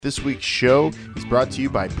This week's show is brought to you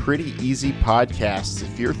by Pretty Easy Podcasts.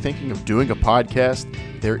 If you're thinking of doing a podcast,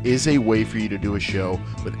 there is a way for you to do a show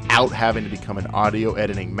without having to become an audio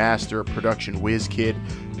editing master, a production whiz kid.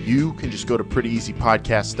 You can just go to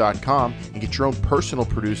prettyeasypodcasts.com and get your own personal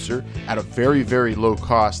producer at a very, very low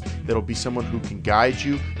cost. That'll be someone who can guide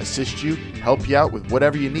you, assist you, help you out with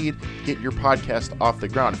whatever you need to get your podcast off the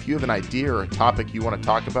ground. If you have an idea or a topic you want to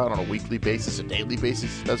talk about on a weekly basis, a daily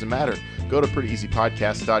basis, it doesn't matter. Go to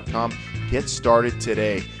prettyeasypodcasts.com. Get started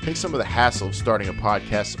today. Take some of the hassle of starting a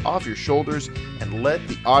podcast off your shoulders and let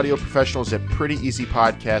the audio professionals at Pretty Easy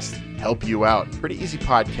Podcasts help you out. Pretty Easy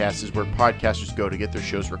Podcasts is where podcasters go to get their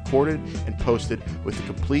shows recorded and posted with a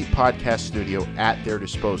complete podcast studio at their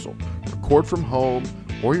disposal. Record from home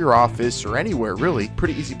or your office or anywhere, really.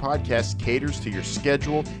 Pretty Easy Podcasts caters to your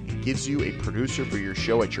schedule and gives you a producer for your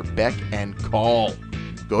show at your beck and call.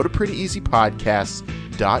 Go to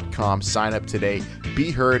prettyeasypodcasts.com, sign up today, be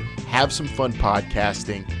heard, have some fun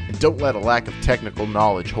podcasting, and don't let a lack of technical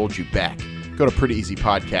knowledge hold you back. Go to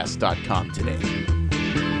prettyeasypodcasts.com today.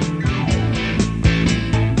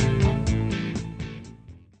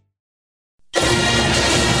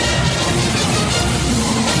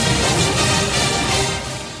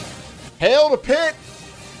 Hail to Pitt!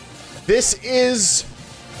 This is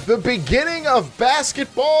the beginning of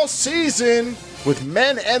basketball season with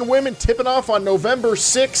men and women tipping off on November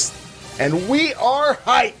 6th, and we are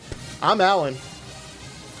hype. I'm Alan.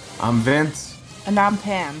 I'm Vince. And I'm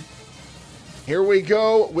Pam. Here we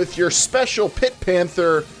go with your special Pitt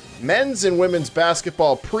Panther men's and women's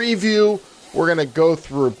basketball preview. We're going to go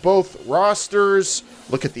through both rosters,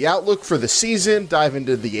 look at the outlook for the season, dive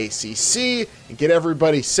into the ACC, and get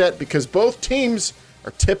everybody set because both teams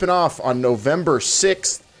are tipping off on November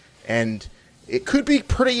 6th, and it could be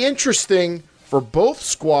pretty interesting for both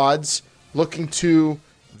squads looking to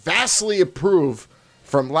vastly improve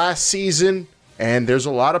from last season, and there's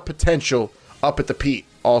a lot of potential up at the Pete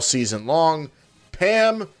all season long.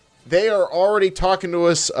 Pam, they are already talking to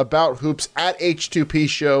us about hoops at H2P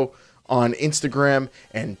Show on Instagram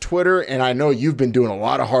and Twitter, and I know you've been doing a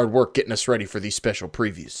lot of hard work getting us ready for these special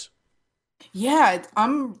previews. Yeah,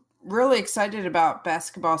 I'm really excited about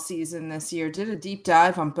basketball season this year. Did a deep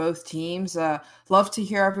dive on both teams. Love to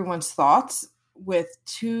hear everyone's thoughts with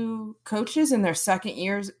two coaches in their second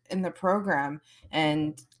years in the program,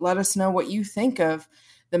 and let us know what you think of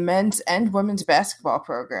the men's and women's basketball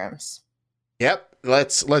programs. Yep,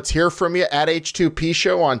 let's hear from you at H2P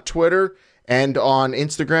Show on Twitter and on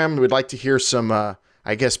Instagram. We'd like to hear some,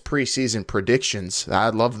 preseason predictions. I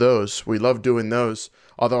love those. We love doing those.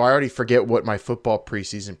 Although I already forget what my football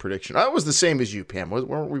preseason prediction. I was the same as you, Pam.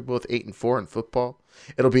 Weren't we both 8-4 in football?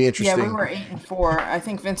 It'll be interesting. Yeah, we were 8-4. I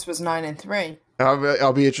think Vince was 9-3.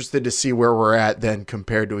 I'll be interested to see where we're at then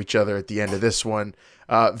compared to each other at the end of this one.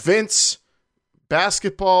 Vince,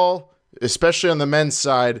 basketball, especially on the men's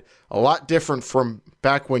side, a lot different from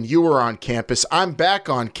back when you were on campus. I'm back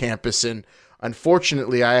on campus, and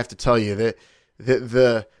unfortunately, I have to tell you that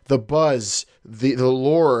the buzz, the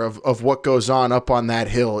lore of what goes on up on that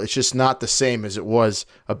hill, it's just not the same as it was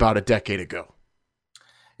about a decade ago.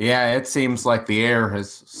 Yeah, it seems like the air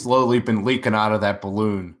has slowly been leaking out of that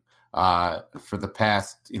balloon for the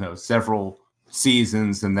past, several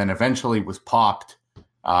seasons, and then eventually was popped.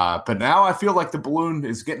 But now I feel like the balloon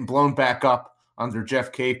is getting blown back up under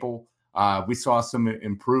Jeff Capel. We saw some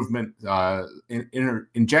improvement,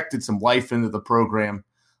 injected some life into the program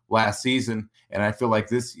last season, and I feel like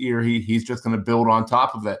this year he's just going to build on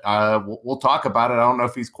top of it. We'll talk about it. I don't know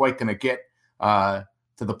if he's quite going to get to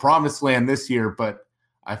the promised land this year, but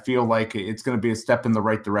I feel like it's going to be a step in the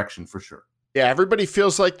right direction for sure. Yeah, everybody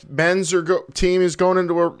feels like men's team is going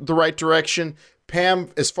into the right direction. Pam,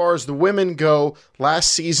 as far as the women go,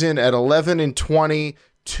 last season at 11-20,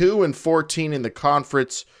 2-14 in the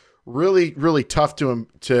conference, really, really tough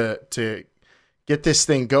to get this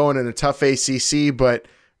thing going in a tough ACC, but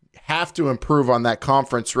have to improve on that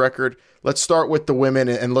conference record. Let's start with the women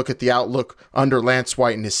and look at the outlook under Lance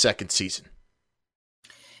White in his second season.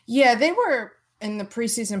 Yeah, they were in the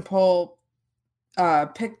preseason poll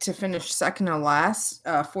picked to finish second to last,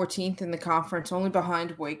 14th in the conference, only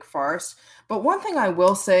behind Wake Forest. But one thing I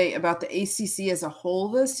will say about the ACC as a whole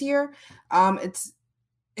this year,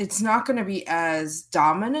 it's not going to be as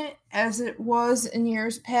dominant as it was in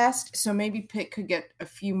years past. So maybe Pitt could get a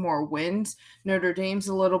few more wins. Notre Dame's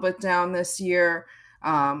a little bit down this year.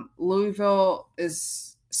 Louisville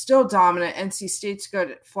is still dominant. NC State's good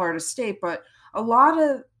at Florida State, but a lot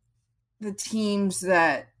of the teams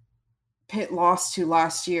that Pitt lost to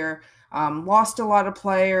last year lost a lot of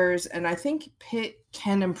players, and I think Pitt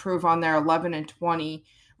can improve on their 11-20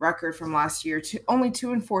 record from last year, only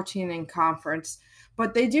 2-14 in conference.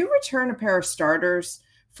 But they do return a pair of starters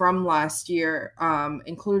from last year,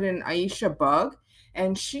 including Aisha Bug,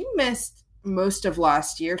 and she missed most of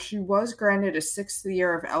last year. She was granted a sixth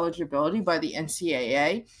year of eligibility by the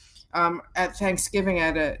NCAA. At Thanksgiving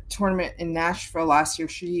at a tournament in Nashville last year,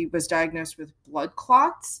 she was diagnosed with blood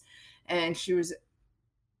clots, and she was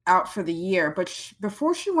out for the year. But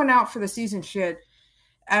before she went out for the season, she had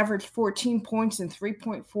averaged 14 points and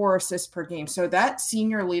 3.4 assists per game. So that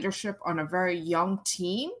senior leadership on a very young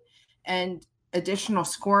team and additional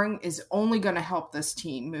scoring is only going to help this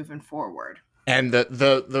team moving forward. And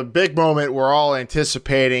the big moment we're all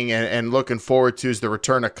anticipating and looking forward to is the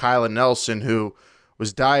return of Kyla Nelson, who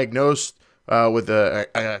was diagnosed with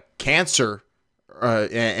a cancer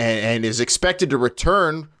and is expected to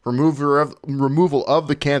return removal of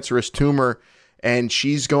the cancerous tumor, and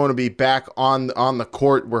she's going to be back on the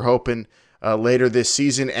court, we're hoping, later this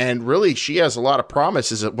season. And really, she has a lot of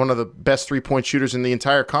promise as one of the best three-point shooters in the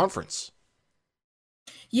entire conference.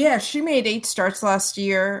 Yeah, she made 8 starts last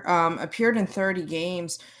year, appeared in 30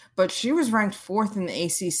 games, but she was ranked 4th in the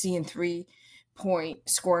ACC in three-point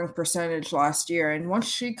scoring percentage last year. And once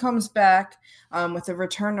she comes back with the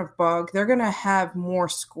return of Bug, they're going to have more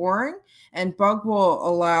scoring, and Bug will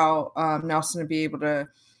allow Nelson to be able to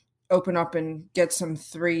open up and get some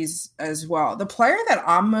threes as well. The player that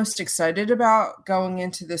I'm most excited about going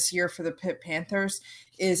into this year for the Pitt Panthers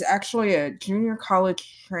is actually a junior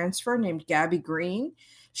college transfer named Gabby Green.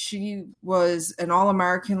 She was an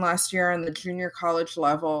All-American last year on the junior college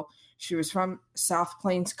level. She was from South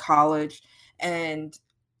Plains College, and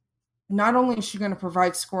not only is she going to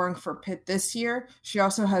provide scoring for Pitt this year, she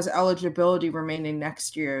also has eligibility remaining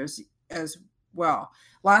next year as well.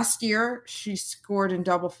 Last year, she scored in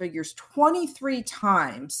double figures 23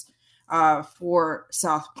 times for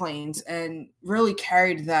South Plains and really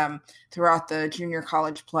carried them throughout the junior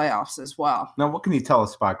college playoffs as well. Now, what can you tell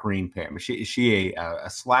us about Green, Pam? Is she a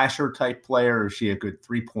slasher type player? Is she a good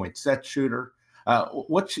 3-point set shooter?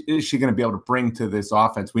 What is she going to be able to bring to this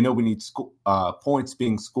offense? We know we need points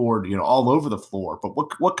being scored, all over the floor. But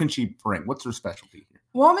what can she bring? What's her specialty here?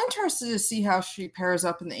 Well, I'm interested to see how she pairs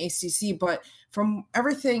up in the ACC. But from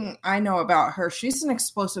everything I know about her, she's an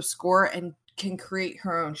explosive scorer and can create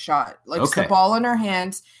her own shot. Likes the ball in her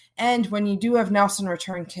hands. And when you do have Nelson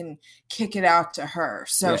return, can kick it out to her.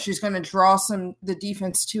 So she's going to draw the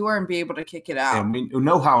defense to her and be able to kick it out. And we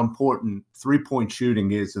know how important 3-point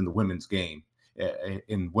shooting is in the women's game,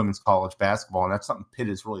 in women's college basketball. And that's something Pitt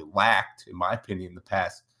has really lacked, in my opinion, in the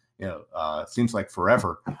past, seems like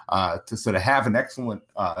forever, to sort of have an excellent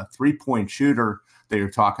 3-point shooter that you're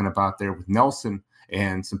talking about there with Nelson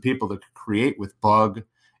and some people that could create with Bug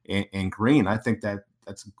and Green. I think that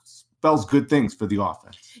spells good things for the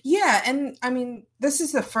offense. Yeah, and I mean, this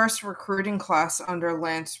is the first recruiting class under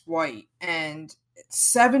Lance White, and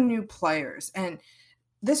 7 new players. And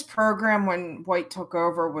this program, when White took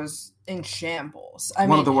over, was in shambles.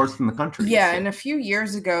 One of the worst in the country. Yeah, and a few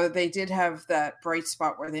years ago, they did have that bright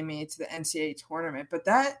spot where they made it to the NCAA tournament, but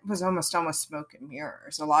that was almost smoke and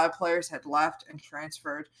mirrors. A lot of players had left and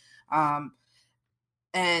transferred.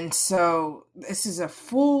 And so this is a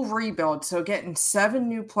full rebuild. So getting 7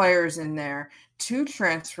 new players in there, 2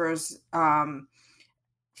 transfers, 5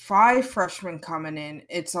 freshmen coming in.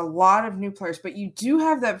 It's a lot of new players, but you do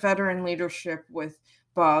have that veteran leadership with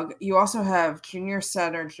Bug. You also have junior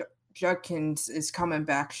center Judkins is coming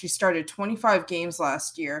back. She started 25 games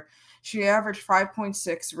last year. She averaged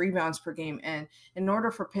 5.6 rebounds per game. And in order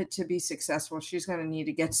for Pitt to be successful, she's going to need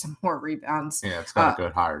to get some more rebounds. Yeah, it's got to go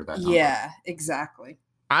higher to that number. Yeah, exactly.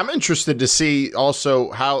 I'm interested to see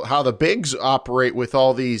also how the bigs operate with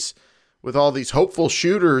all these hopeful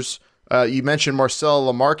shooters. You mentioned Marcella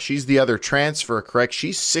Lamarck. She's the other transfer, correct?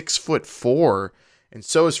 She's 6'4", and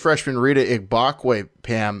so is freshman Rita Igbokwe,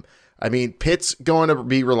 Pam. I mean, Pitt's going to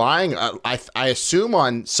be relying, I assume,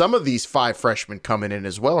 on some of these 5 freshmen coming in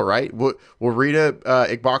as well, right? Will Rita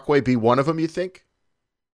Igbokwe be one of them, you think?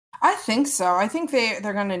 I think so. I think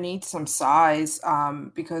they're going to need some size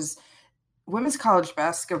because women's college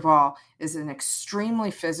basketball is an extremely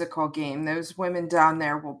physical game. Those women down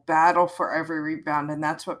there will battle for every rebound, and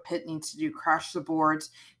that's what Pitt needs to do: crash the boards,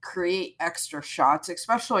 create extra shots,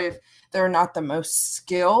 especially if they're not the most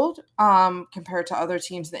skilled compared to other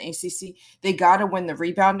teams in the ACC. They got to win the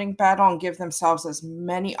rebounding battle and give themselves as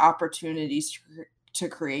many opportunities to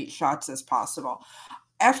create shots as possible.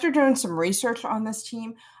 After doing some research on this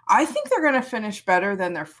team, I think they're going to finish better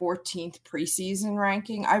than their 14th preseason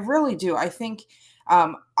ranking. I really do. I think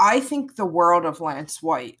the world of Lance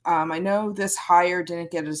White. I know this hire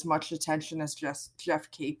didn't get as much attention as just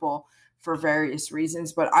Jeff Capel for various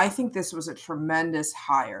reasons, but I think this was a tremendous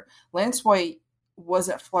hire. Lance White was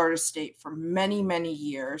at Florida State for many, many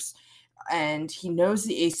years, and he knows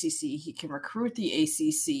the ACC. He can recruit the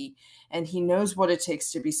ACC, and he knows what it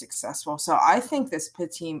takes to be successful. So I think this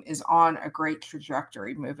Pitt team is on a great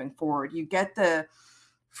trajectory moving forward. You get the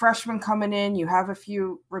freshmen coming in, you have a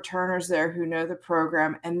few returners there who know the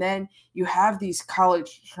program, and then you have these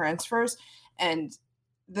college transfers. And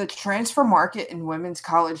the transfer market in women's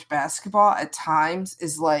college basketball at times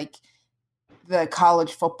is like the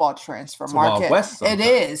college football transfer market. It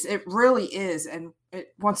is. It really is. And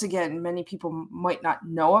once again, many people might not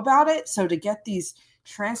know about it. So to get these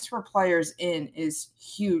transfer players in is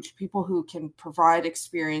huge. People who can provide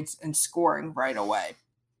experience and scoring right away.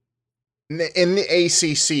 In the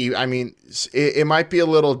ACC, I mean, it might be a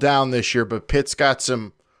little down this year, but Pitt's got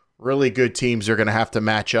some really good teams they're going to have to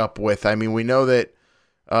match up with. I mean, we know that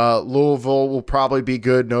Louisville will probably be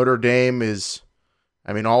good. Notre Dame is,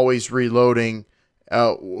 always reloading.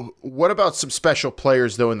 What about some special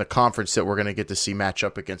players, though, in the conference that we're going to get to see match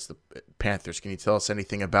up against the Panthers? Can you tell us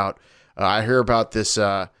anything about I hear about this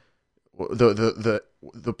the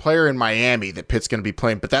player in Miami that Pitt's going to be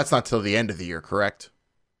playing, but that's not till the end of the year, correct?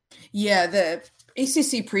 Yeah, the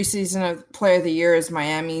ACC preseason player of the year is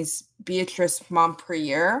Miami's Beatrice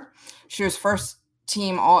Montprier. She was first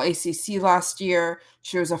team All ACC last year.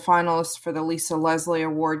 She was a finalist for the Lisa Leslie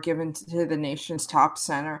Award given to the nation's top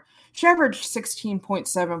center. She averaged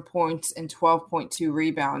 16.7 points and 12.2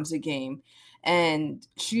 rebounds a game. And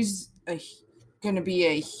she's going to be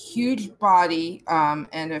a huge body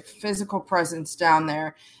and a physical presence down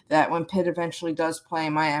there that when Pitt eventually does play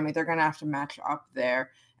in Miami, they're going to have to match up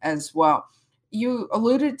there as well. You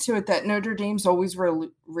alluded to it that Notre Dame's always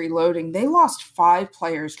reloading. They lost 5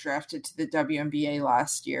 players drafted to the WNBA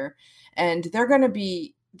last year, and they're going to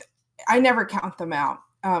be – I never count them out.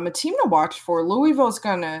 A team to watch for. Louisville's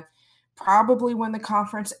going to probably win the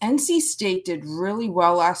conference. NC State did really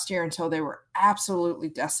well last year until they were absolutely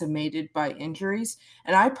decimated by injuries,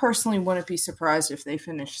 and I personally wouldn't be surprised if they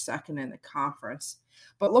finished second in the conference.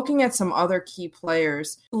 But looking at some other key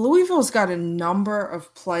players, Louisville's got a number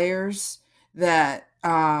of players that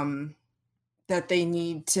that they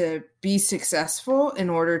need to be successful in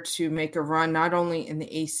order to make a run, not only in the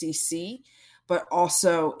ACC, but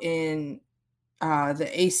also in the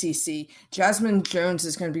ACC. Jasmine Jones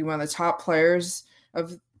is going to be one of the top players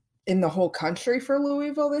in the whole country for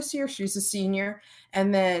Louisville this year. She's a senior.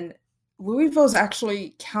 And then Louisville's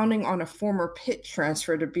actually counting on a former Pitt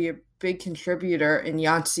transfer to be a big contributor in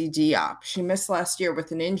Yancy Diop. She missed last year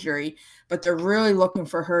with an injury, but they're really looking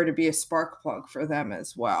for her to be a spark plug for them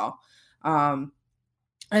as well. And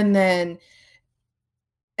then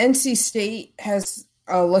NC State has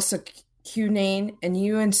Alyssa Cunane, and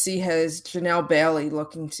UNC has Janelle Bailey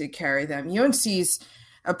looking to carry them. UNC's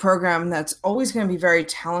a program that's always going to be very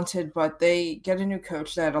talented, but they get a new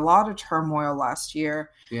coach that had a lot of turmoil last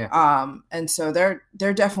year. Yeah. And so they're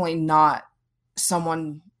definitely not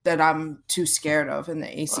someone that I'm too scared of in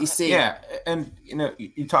the ACC. Yeah, and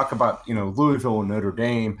you talk about Louisville and Notre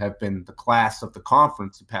Dame have been the class of the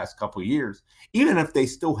conference the past couple of years. Even if they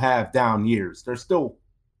still have down years, they're still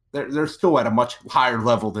at a much higher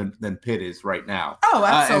level than Pitt is right now. Oh,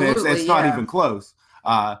 absolutely, and it's not even close.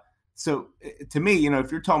 So to me,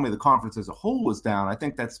 if you're telling me the conference as a whole is down, I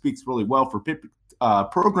think that speaks really well for Pitt.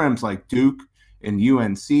 Programs like Duke and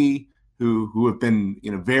UNC. Who have been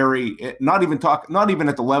very not even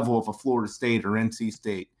at the level of a Florida State or NC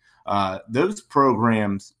State. Those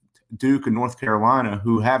programs, Duke and North Carolina,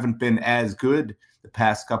 who haven't been as good the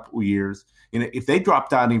past couple of years, if they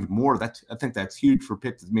drop down even more, I think that's huge for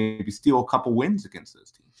Pitt to maybe steal a couple wins against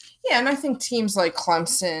those teams. Yeah, and I think teams like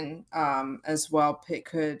Clemson as well, Pitt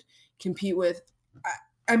could compete with.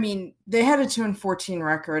 I mean, they had a 2-14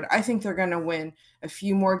 record. I think they're going to win a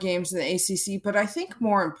few more games in the ACC, but I think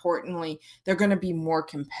more importantly, they're going to be more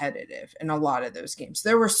competitive in a lot of those games.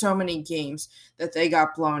 There were so many games that they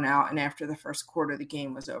got blown out, and after the first quarter, the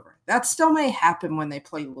game was over. That still may happen when they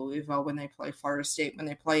play Louisville, when they play Florida State, when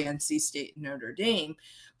they play NC State and Notre Dame.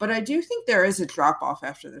 But I do think there is a drop-off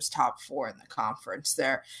after those top 4 in the conference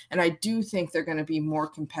there, and I do think they're going to be more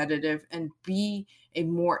competitive and be a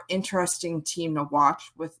more interesting team to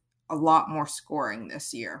watch with a lot more scoring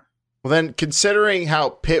this year. Well, then, considering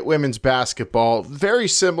how Pitt women's basketball, very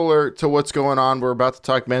similar to what's going on, we're about to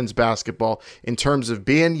talk men's basketball in terms of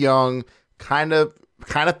being young, kind of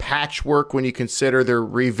patchwork when you consider they're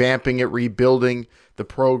revamping it, rebuilding the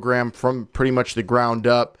program from pretty much the ground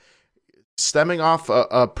up, stemming off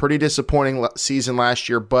a pretty disappointing season last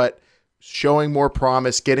year, but showing more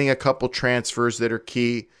promise, getting a couple transfers that are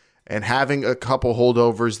key. and having a couple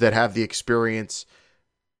holdovers that have the experience,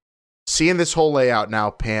 seeing this whole layout now,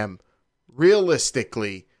 Pam,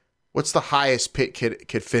 realistically, what's the highest Pitt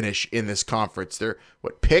could finish in this conference? They're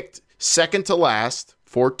picked second to last,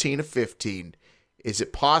 14-15. Is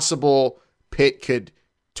it possible Pitt could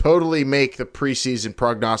totally make the preseason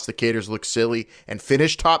prognosticators look silly and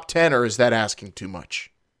finish top 10, or is that asking too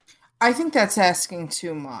much? I think that's asking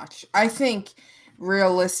too much. I think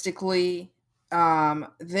realistically,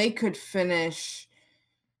 they could finish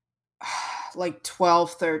like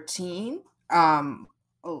 12, 13,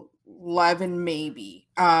 11 maybe,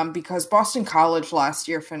 because Boston College last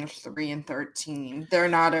year finished 3-13. They're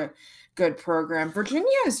not a good program. Virginia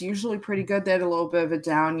is usually pretty good. They had a little bit of a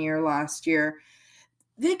down year last year.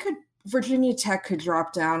 Virginia Tech could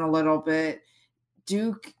drop down a little bit.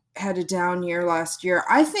 Duke had a down year last year.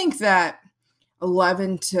 I think that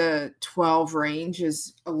 11 to 12 range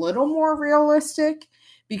is a little more realistic,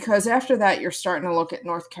 because after that, you're starting to look at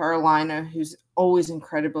North Carolina, who's always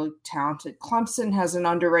incredibly talented. Clemson has an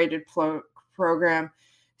underrated program.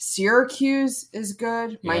 Syracuse is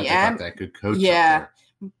good. Yeah, Miami, they got that good coach. Yeah, up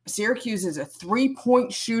there. Syracuse is a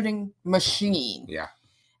 3-point shooting machine. Yeah.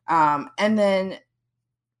 And then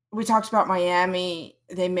we talked about Miami.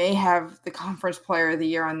 They may have the conference player of the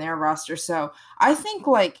year on their roster. So I think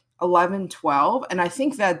like 11, 12, and I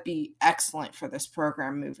think that'd be excellent for this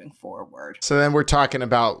program moving forward. So then we're talking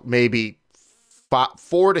about maybe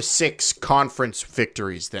 4 to 6 conference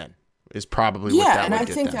victories then is probably what that would get. Yeah, and I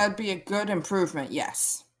think that'd be a good improvement,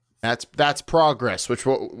 yes. That's progress, which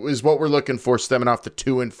is what we're looking for, stemming off the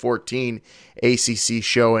 2-14 ACC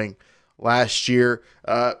showing last year.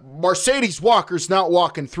 Mercedes Walker's not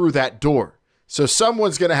walking through that door, so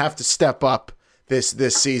someone's going to have to step up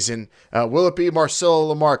this season. Will it be Marcelo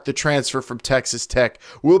Lamarck, the transfer from Texas Tech?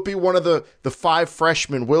 Will it be one of the 5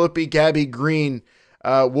 freshmen? Will it be Gabby Green?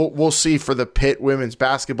 We'll see for the Pitt women's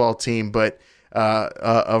basketball team, but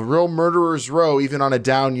a real murderer's row even on a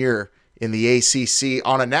down year in the ACC.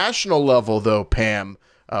 On a national level, though, Pam,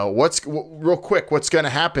 what's going to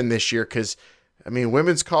happen this year? Because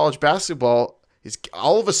women's college basketball is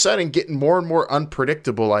all of a sudden getting more and more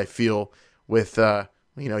unpredictable, I feel, with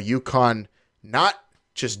UConn not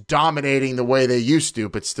just dominating the way they used to,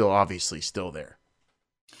 but obviously still there.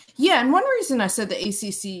 Yeah, and one reason I said the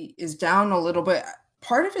ACC is down a little bit,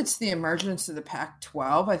 part of it's the emergence of the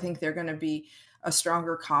Pac-12. I think they're going to be a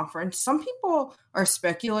stronger conference. Some people are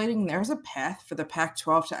speculating there's a path for the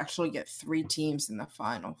Pac-12 to actually get 3 teams in the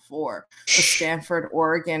Final Four, with Stanford,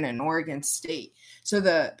 Oregon, and Oregon State. So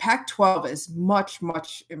the Pac-12 is much,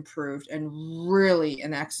 much improved and really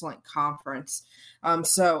an excellent conference.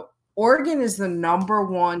 So Oregon is the number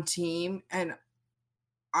 1 team, and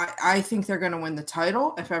I think they're going to win the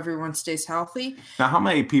title if everyone stays healthy. Now, how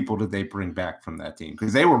many people did they bring back from that team?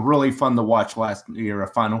 Because they were really fun to watch last year, a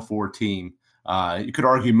Final Four team. You could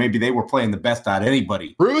argue maybe they were playing the best out of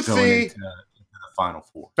anybody. Ruthie into the Final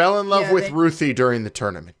Four. Fell in love with Ruthie during the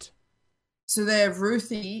tournament. So they have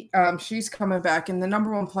Ruthie. She's coming back, and the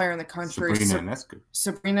number 1 player in the country,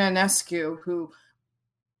 Sabrina Ionescu, who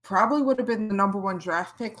probably would have been the number 1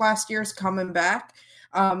 draft pick last year, is coming back.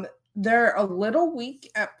 They're a little weak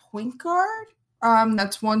at point guard.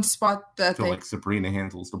 That's one spot that I feel like Sabrina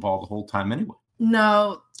handles the ball the whole time anyway.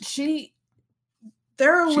 No, she did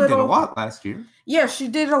a lot last year. Yeah, she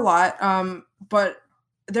did a lot. But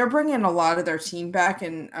they're bringing a lot of their team back,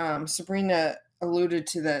 and Sabrina alluded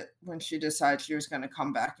to that when she decided she was going to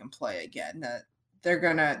come back and play again, that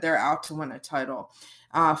they're out to win a title.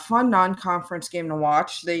 Fun non-conference game to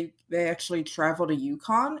watch. They actually travel to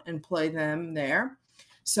UConn and play them there.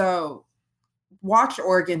 So watch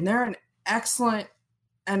Oregon. They're an excellent,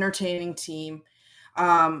 entertaining team.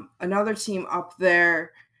 Another team up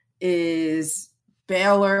there is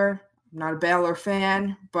Baylor. I'm not a Baylor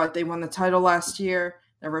fan, but they won the title last year.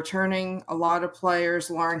 They're returning a lot of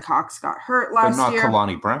players. Lauren Cox got hurt last year. But not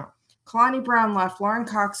Kalani Brown. Kalani Brown left. Lauren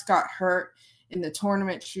Cox got hurt in the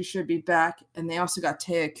tournament. She should be back. And they also got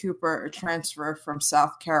Taya Cooper, a transfer from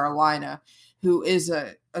South Carolina, who is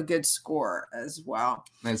a good scorer as well.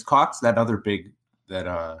 And is Cox that other big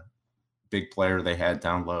player they had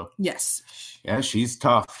down low? Yes. Yeah, she's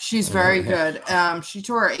tough. She's very good. She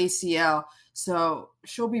tore her ACL, so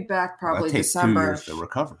she'll be back probably that takes December. 2 years to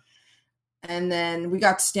recover. And then we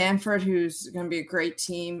got Stanford, who's going to be a great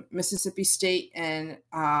team, Mississippi State, and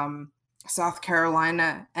South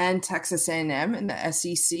Carolina, and Texas A&M in the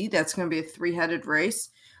SEC. That's going to be a 3-headed race.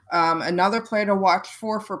 Another player to watch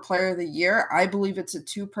for Player of the Year, I believe it's a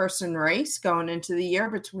 2-person race going into the year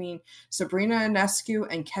between Sabrina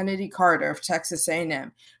Ionescu and Kennedy Carter of Texas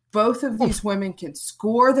A&M. Both of these women can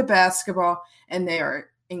score the basketball, and they are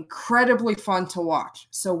incredibly fun to watch.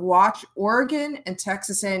 So watch Oregon and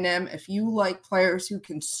Texas A&M if you like players who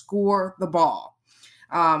can score the ball.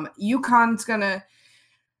 UConn's going to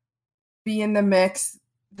be in the mix.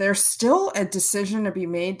 There's still a decision to be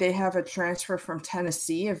made. They have a transfer from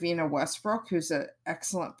Tennessee, Avina Westbrook, who's an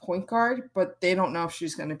excellent point guard, but they don't know if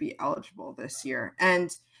she's going to be eligible this year.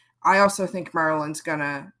 And I also think Maryland's going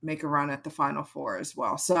to make a run at the Final Four as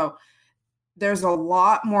well. So there's a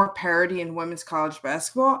lot more parity in women's college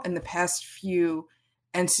basketball, and the past few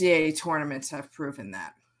NCAA tournaments have proven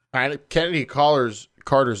that. Kennedy Carter's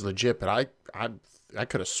legit, but I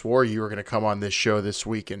could have swore you were going to come on this show this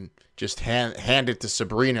week and just hand it to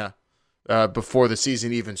Sabrina before the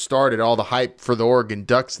season even started. All the hype for the Oregon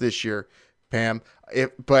Ducks this year, Pam.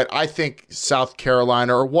 But I think South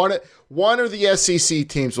Carolina or one of the SEC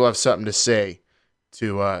teams will have something to say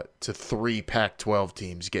to 3 Pac-12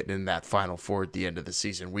 teams getting in that Final Four at the end of the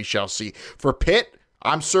season. We shall see. For Pitt,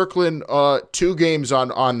 I'm circling 2 games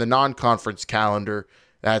on the non-conference calendar.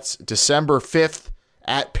 That's December 5th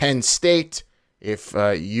at Penn State. If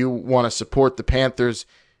you want to support the Panthers,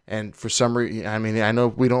 and for some reason, I mean, I know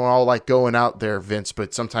we don't all like going out there, Vince,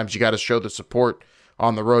 but sometimes you got to show the support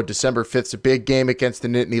on the road. December 5th's a big game against the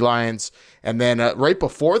Nittany Lions. And then right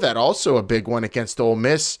before that, also a big one against Ole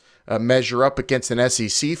Miss, measure up against an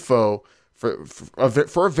SEC foe for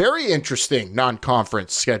a very interesting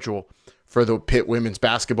non-conference schedule for the Pitt women's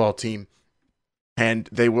basketball team. And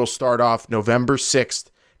they will start off November 6th,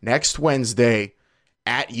 next Wednesday,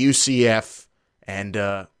 at UCF. And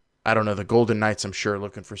I don't know, the Golden Knights, I'm sure,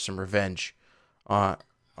 looking for some revenge on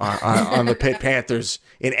the Pitt Panthers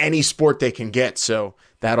in any sport they can get. So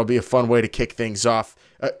that'll be a fun way to kick things off.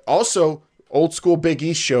 Also, old school Big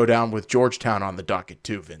East showdown with Georgetown on the docket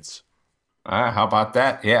too, Vince. How about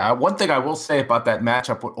that? Yeah, one thing I will say about that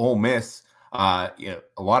matchup with Ole Miss, a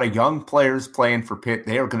lot of young players playing for Pitt.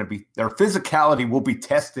 They are going to be, their physicality will be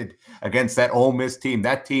tested against that Ole Miss team.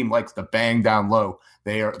 That team likes to bang down low.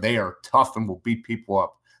 They are tough and will beat people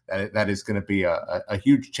up. That is going to be a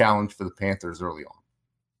huge challenge for the Panthers early on.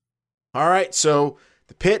 All right, so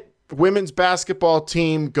the Pitt women's basketball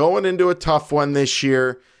team going into a tough one this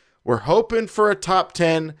year. We're hoping for a top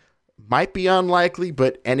 10. Might be unlikely,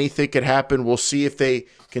 but anything could happen. We'll see if they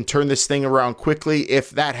can turn this thing around quickly. If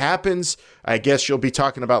that happens, I guess you'll be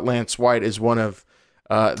talking about Lance White as one of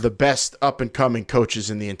the best up-and-coming coaches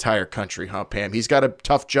in the entire country, huh, Pam? He's got a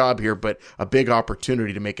tough job here, but a big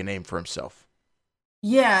opportunity to make a name for himself.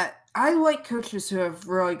 Yeah, I like coaches who have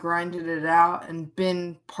really grinded it out and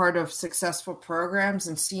been part of successful programs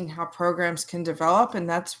and seen how programs can develop, and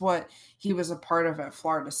that's what he was a part of at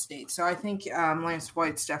Florida State. So I think Lance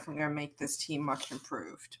White's definitely going to make this team much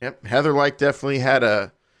improved. Yep, Heather Lyke definitely had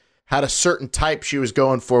a certain type she was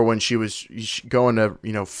going for when she was going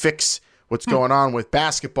to fix what's going on with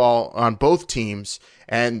basketball on both teams.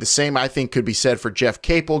 And the same, I think, could be said for Jeff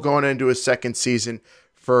Capel going into his second season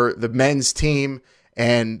for the men's team.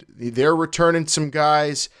 And they're returning some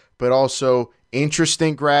guys, but also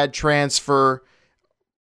interesting grad transfer.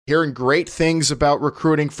 Hearing great things about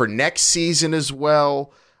recruiting for next season as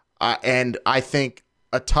well. And I think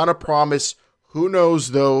a ton of promise. Who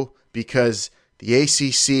knows, though, because the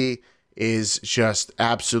ACC is just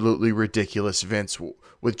absolutely ridiculous, Vince.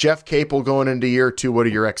 With Jeff Capel going into year 2, what are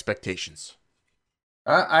your expectations?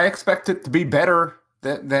 I expect it to be better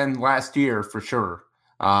than last year for sure.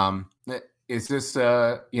 Is this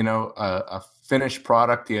a finished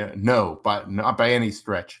product? Yeah, no, but not by any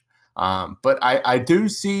stretch. But I do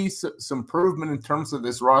see some improvement in terms of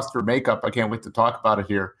this roster makeup. I can't wait to talk about it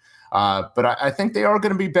here. But I think they are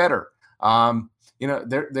going to be better.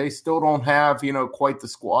 They still don't have quite the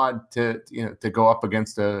squad to go up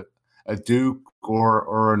against a Duke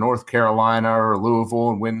or a North Carolina or a Louisville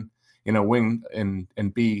and win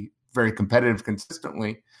and be very competitive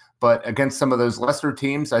consistently. But against some of those lesser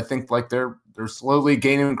teams, I think like they're slowly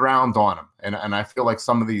gaining ground on them, and I feel like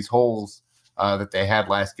some of these holes that they had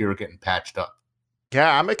last year are getting patched up.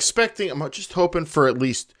 Yeah, I'm just hoping for at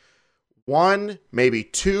least 1, maybe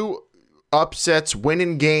 2 upsets,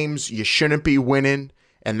 winning games you shouldn't be winning,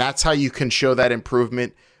 and that's how you can show that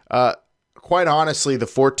improvement. Quite honestly, the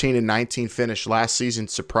 14-19 finish last season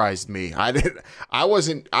surprised me. I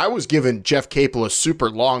was giving Jeff Capel a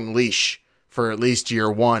super long leash for at least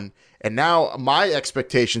year 1, and now my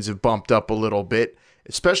expectations have bumped up a little bit,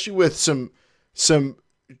 especially with some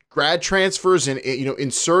grad transfers and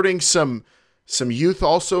inserting some youth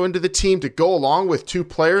also into the team to go along with 2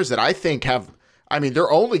 players that I think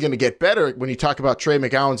they're only going to get better when you talk about Trey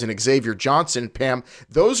McGowens and Xavier Johnson, Pam.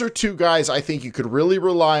 Those are 2 guys I think you could really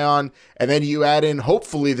rely on. And then you add in,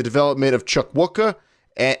 hopefully, the development of Chukwuka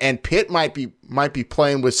and Pitt might be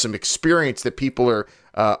playing with some experience that people are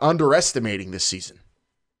underestimating this season.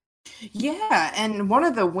 Yeah, and one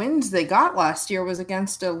of the wins they got last year was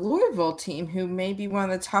against a Louisville team who may be one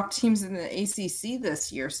of the top teams in the ACC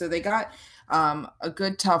this year. So they got a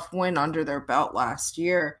good tough win under their belt last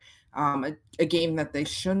year, a game that they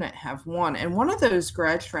shouldn't have won. And one of those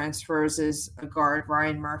grad transfers is a guard,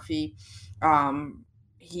 Ryan Murphy.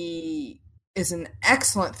 He is an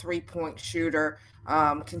excellent three-point shooter.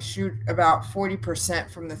 Can shoot about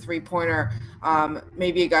 40% from the three-pointer.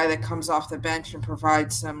 Maybe a guy that comes off the bench and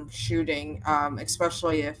provides some shooting,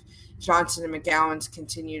 especially if Johnson and McGowan's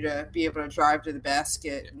continue to be able to drive to the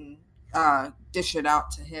basket and dish it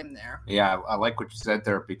out to him there. Yeah, I like what you said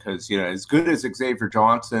there because, as good as Xavier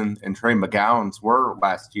Johnson and Trey McGowan's were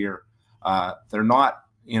last year, they're not,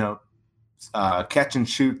 catch and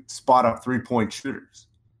shoot, spot up 3-point shooters.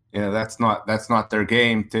 That's not their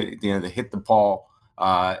game to hit the ball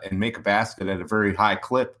and make a basket at a very high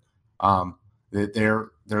clip.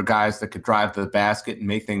 They're guys that could drive to the basket and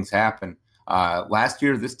make things happen. Last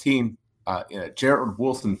year, this team, Jared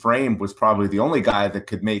Wilson-Frame was probably the only guy that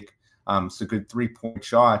could make some good 3-point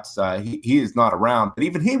shots. He is not around, but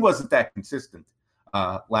even he wasn't that consistent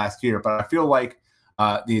last year. But I feel like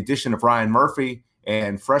the addition of Ryan Murphy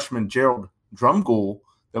and freshman Gerald Drumgoole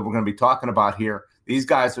that we're going to be talking about here, these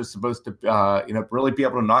guys are supposed to, really be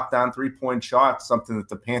able to knock down 3-point shots, something that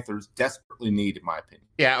the Panthers desperately need, in my opinion.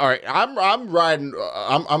 Yeah, all right. I'm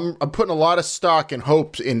putting a lot of stock and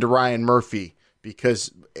hopes into Ryan Murphy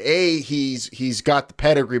because he's got the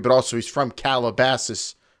pedigree, but also he's from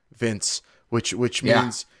Calabasas, Vince, which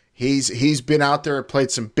means he's been out there and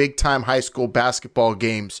played some big time high school basketball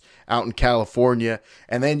games out in California,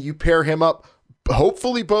 and then you pair him up.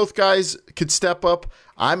 Hopefully both guys could step up.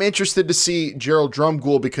 I'm interested to see Gerald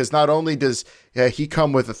Drumgoole because not only does he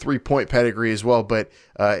come with a 3-point pedigree as well, but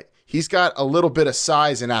he's got a little bit of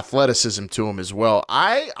size and athleticism to him as well.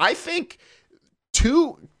 I think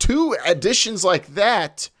two additions like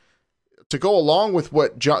that to go along with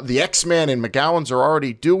what the X-Man and McGowan's are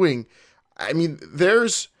already doing. I mean,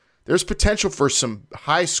 there's potential for some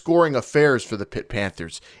high-scoring affairs for the Pitt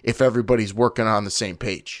Panthers if everybody's working on the same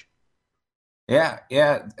page. Yeah.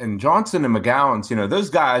 And Johnson and McGowan's, those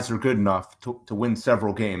guys are good enough to win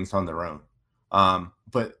several games on their own.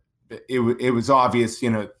 But it was obvious,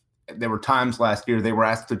 there were times last year they were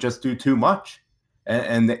asked to just do too much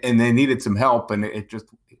and they needed some help. And it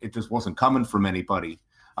just wasn't coming from anybody,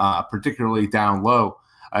 particularly down low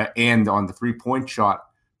and on the 3-point shot,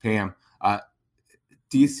 Pam.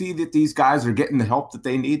 Do you see that these guys are getting the help that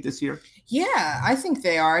they need this year? Yeah, I think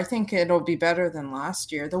they are. I think it'll be better than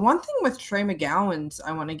last year. The one thing with Trey McGowan's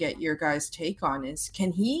I want to get your guys' take on is,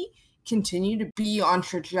 can he continue to be on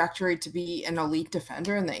trajectory to be an elite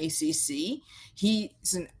defender in the ACC?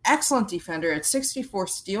 He's an excellent defender at 64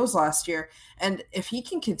 steals last year. And if he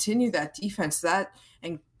can continue that defense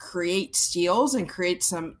and create steals and create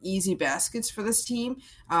some easy baskets for this team,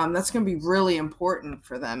 that's going to be really important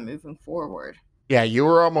for them moving forward. Yeah, you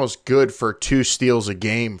were almost good for 2 steals a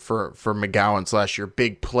game for McGowan's last year.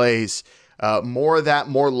 Big plays, more of that,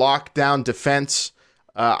 more lockdown defense.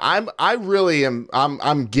 I'm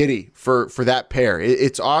giddy for that pair.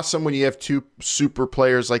 It's awesome when you have 2 super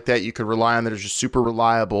players like that you could rely on that are just super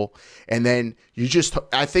reliable, and then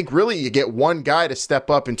I think really you get one guy to step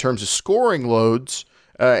up in terms of scoring loads,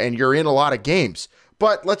 and you're in a lot of games.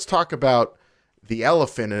 But let's talk about the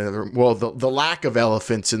elephant in the room. Well, the lack of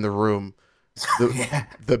elephants in the room.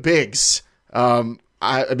 The bigs. I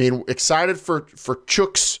mean, excited for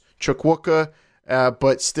Chukwuka,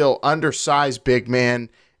 but still undersized big man,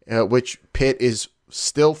 which Pitt is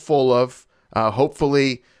still full of.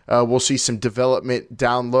 Hopefully, we'll see some development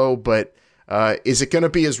down low, but is it going to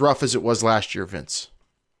be as rough as it was last year, Vince?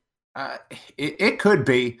 It could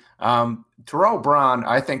be. Terrell Braun,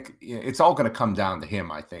 I think it's all going to come down to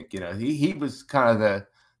him. I think, he was kind of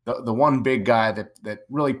the one big guy that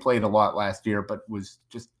really played a lot last year, but was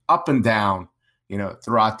just up and down,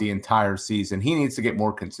 throughout the entire season. He needs to get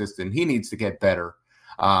more consistent. He needs to get better.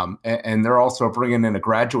 And they're also bringing in a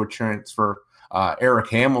graduate transfer, Eric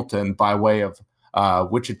Hamilton, by way of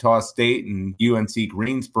Wichita State and UNC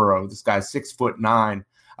Greensboro. This guy's 6'9".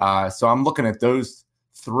 So I'm looking at those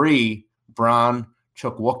 3, Braun,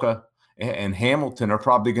 Chukwuka, and Hamilton are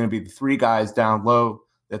probably going to be the 3 guys down low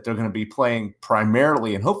that they're going to be playing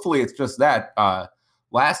primarily, and hopefully it's just that.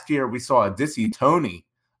 Last year we saw Adisi Toney,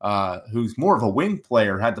 who's more of a wing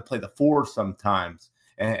player, had to play the 4 sometimes,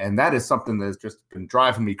 and that is something that's just been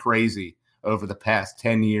driving me crazy over the past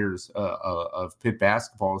 10 years of Pitt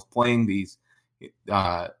basketball, is playing these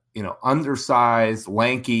undersized,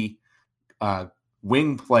 lanky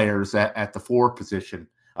wing players at the 4 position.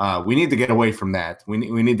 We need to get away from that. We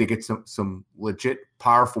need to get some legit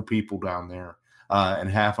powerful people down there and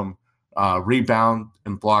have them rebound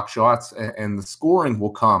and block shots, and the scoring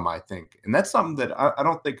will come, I think. And that's something that I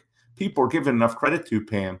don't think people are giving enough credit to,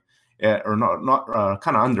 Pam, or not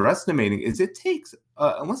kind of underestimating, is it takes,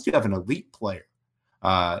 unless you have an elite player,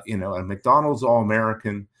 a McDonald's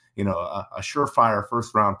All-American, a surefire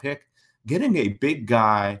first-round pick, getting a big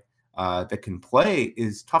guy that can play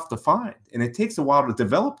is tough to find. And it takes a while to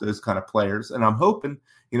develop those kind of players. And I'm hoping,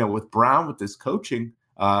 with Brown, with this coaching,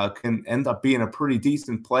 can end up being a pretty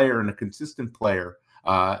decent player and a consistent player.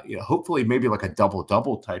 Hopefully maybe like a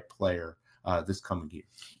double-double type player this coming year.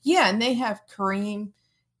 Yeah, and they have Kareem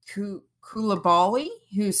Koulibaly,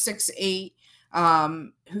 who's 6'8",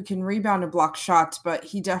 who can rebound and block shots, but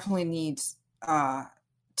he definitely needs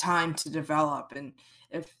time to develop. And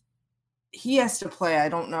if he has to play, I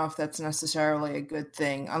don't know if that's necessarily a good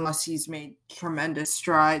thing unless he's made tremendous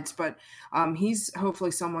strides, but he's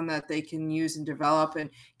hopefully someone that they can use and develop and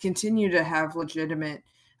continue to have legitimate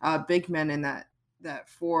big men in that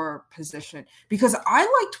 4 position, because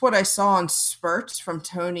I liked what I saw in spurts from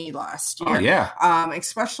Tony last year. Oh, yeah.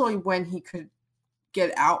 Especially when he could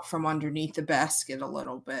get out from underneath the basket a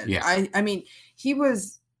little bit. Yeah. I mean, he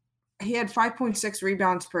had 5.6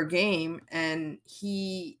 rebounds per game, and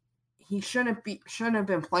he shouldn't have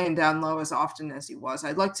been playing down low as often as he was.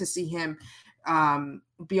 I'd like to see him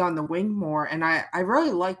be on the wing more, and I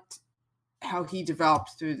really liked how he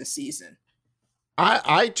developed through the season.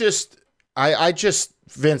 I just,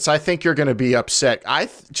 Vince, I think you're going to be upset. I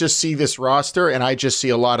just see this roster, and I just see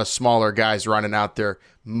a lot of smaller guys running out there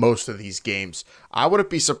most of these games. I wouldn't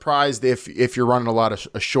be surprised if you're running a lot of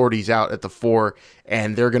shorties out at the 4,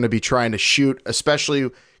 and they're going to be trying to shoot, especially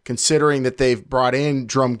considering that they've brought in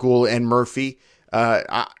Drumgoole and Murphy.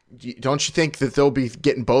 Don't you think that they'll be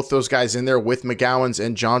getting both those guys in there with McGowens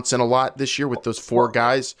and Johnson a lot this year with those 4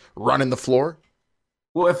 guys running the floor?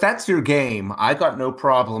 Well, if that's your game, I got no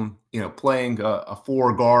problem, playing a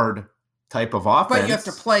 4-guard type of offense. But you have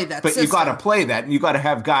to play that. But you got to play that, and you got to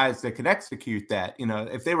have guys that can execute that.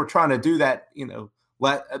 If they were trying to do that,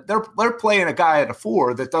 they're playing a guy at a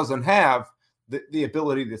 4 that doesn't have the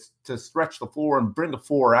ability to stretch the floor and bring the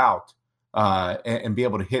 4 out and be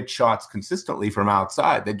able to hit shots consistently from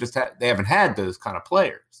outside. They haven't had those kind of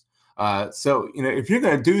players. So if you're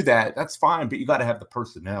going to do that, that's fine, but you got to have the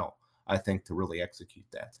personnel, I think, to really execute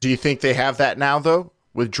that. Do you think they have that now, though,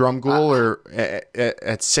 with Drumgoole, or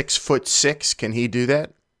at 6'6"? Can he do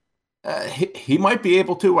that? He might be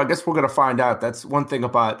able to. I guess we're going to find out. That's one thing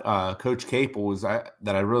about Coach Capel that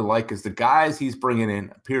I really like, is the guys he's bringing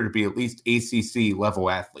in appear to be at least ACC level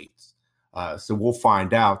athletes. So we'll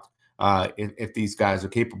find out if these guys are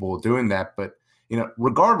capable of doing that. But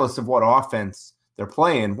regardless of what offense they're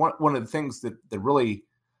playing, one of the things that really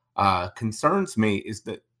concerns me is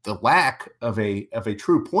that the lack of a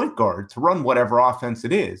true point guard to run whatever offense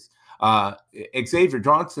it is. Xavier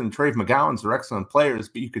Johnson and Trey McGowens are excellent players,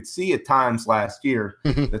 but you could see at times last year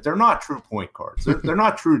that they're not true point guards. They're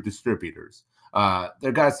not true distributors.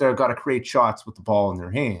 They're guys that have got to create shots with the ball in their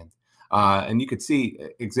hand. And you could see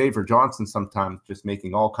Xavier Johnson sometimes just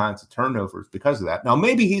making all kinds of turnovers because of that. Now,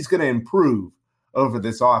 maybe he's going to improve over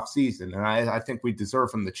this offseason, and I think we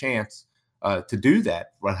deserve him the chance to do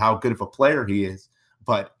that, but how good of a player he is.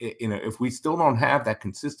 But, if we still don't have that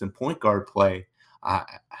consistent point guard play,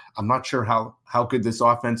 I'm not sure how good this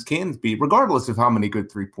offense can be, regardless of how many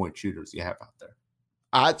good three-point shooters you have out there.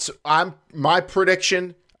 My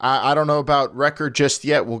prediction, I don't know about record just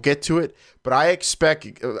yet. We'll get to it. But I expect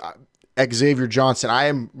Xavier Johnson, I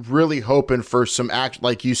am really hoping for some act,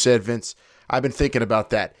 like you said, Vince. I've been thinking about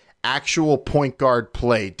that. Actual point guard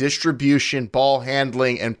play, distribution, ball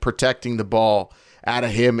handling, and protecting the ball out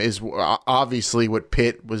of him is obviously what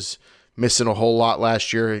Pitt was missing a whole lot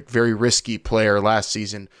last year. A very risky player last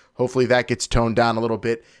season. Hopefully that gets toned down a little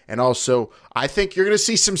bit. And also, I think you're going to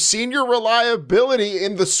see some senior reliability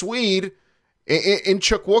in the Swede, in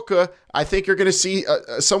Chukwuka. I think you're going to see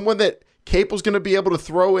someone that Capel's going to be able to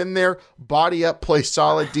throw in there, body up, play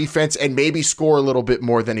solid defense, and maybe score a little bit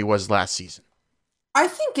more than he was last season. I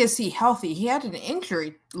think, is he healthy? He had an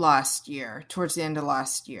injury last year, towards the end of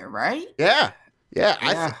last year, right? Yeah.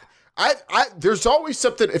 There's always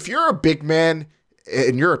something. If you're a big man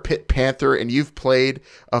and you're a Pitt Panther and you've played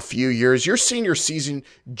a few years, your senior season,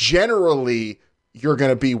 generally, you're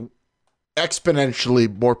going to be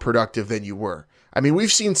exponentially more productive than you were. I mean,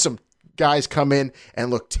 we've seen some guys come in and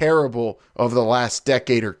look terrible over the last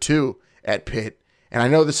decade or two at Pitt. And I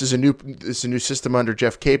know this is a new system under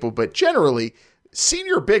Jeff Capel, but generally,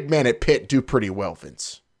 senior big men at Pitt do pretty well,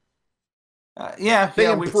 Vince. Yeah,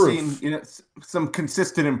 we've seen improve. some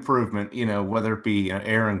consistent improvement. Whether it be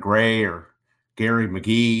Aaron Gray or Gary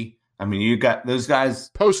McGee. I mean, you got those guys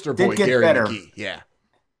Poster did boy get Gary better. McGee. Yeah.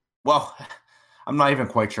 Well, I'm not even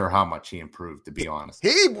quite sure how much he improved, to be honest.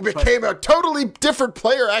 He But became a totally different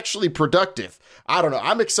player, actually productive. I don't know.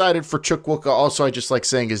 I'm excited for Chukwuka. Also, I just like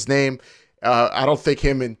saying his name. I don't think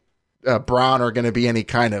him and Brown are going to be any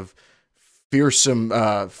kind of fearsome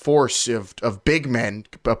force of big men,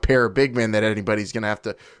 a pair of big men that anybody's going to have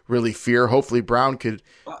to really fear. Hopefully, Brown could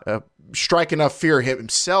strike enough fear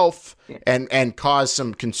himself and cause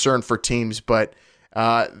some concern for teams. But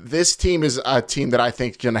this team is a team that I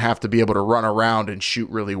think is going to have to be able to run around and shoot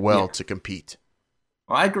really well to compete.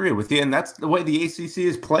 Well, I agree with you, and that's the way the ACC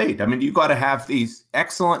is played. I mean, you got to have these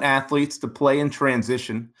excellent athletes to play in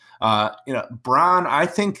transition. Brown, I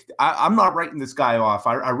think I'm not writing this guy off.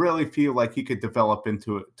 I really feel like he could develop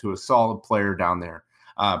into a solid player down there.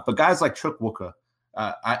 But guys like Chukwuka,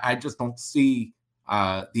 I just don't see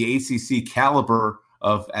the ACC caliber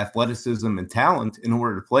of athleticism and talent in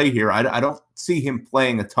order to play here. I don't see him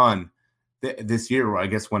playing a ton this year, I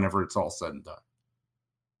guess, whenever it's all said and done.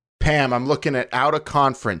 Pam, I'm looking at out of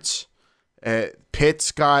conference.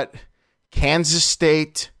 Pitt's got Kansas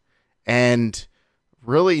State and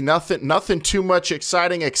really nothing too much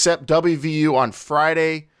exciting except WVU on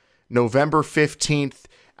Friday, November 15th.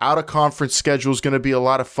 Out of conference schedule is going to be a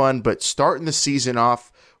lot of fun, but starting the season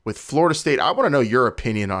off with Florida State, I want to know your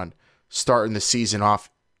opinion on starting the season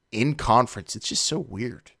off in conference. It's just so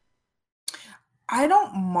weird. I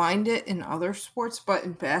don't mind it in other sports, but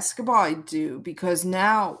in basketball I do, because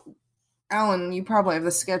now, Alan, you probably have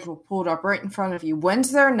the schedule pulled up right in front of you.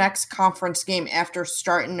 When's their next conference game after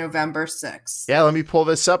starting November 6th? Yeah, let me pull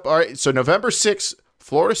this up. All right, so November 6th,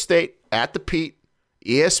 Florida State at the Pete,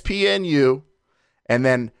 ESPNU, and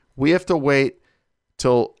then we have to wait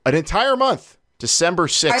till an entire month, December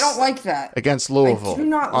 6th. I don't like that. Against Louisville I do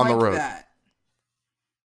not on like the road. That.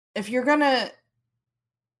 If you're going to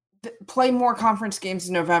play more conference games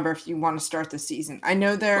in November if you want to start the season. I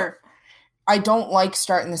know I don't like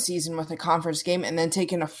starting the season with a conference game and then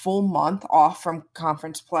taking a full month off from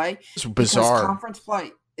conference play. It's bizarre. Because conference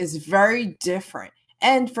play is very different.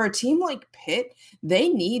 And for a team like Pitt, they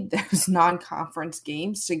need those non-conference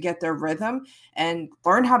games to get their rhythm and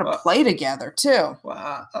learn how to play together too.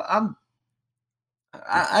 Well,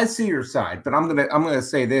 I see your side, but I'm gonna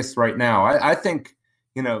say this right now. I think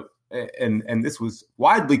and this was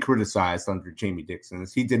widely criticized under Jamie Dixon,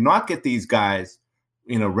 is he did not get these guys,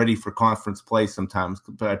 ready for conference play sometimes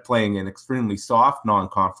by playing an extremely soft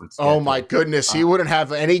non-conference schedule. Oh my goodness, he wouldn't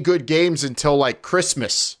have any good games until like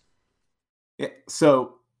Christmas. Yeah,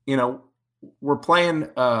 so, we're playing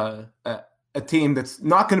a team that's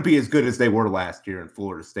not going to be as good as they were last year in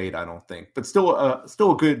Florida State, I don't think, but still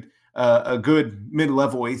a good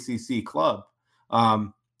mid-level ACC club.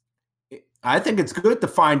 I think it's good to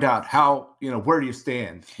find out how, where do you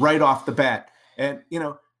stand right off the bat. And,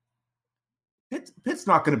 Pitt's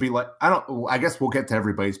not going to be like, I guess we'll get to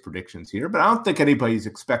everybody's predictions here, but I don't think anybody's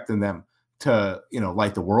expecting them to,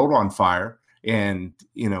 light the world on fire and,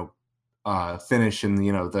 finish in,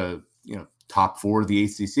 the top four of the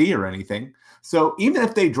ACC or anything. So even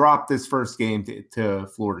if they drop this first game to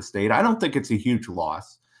Florida State, I don't think it's a huge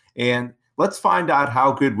loss. And let's find out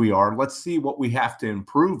how good we are. Let's see what we have to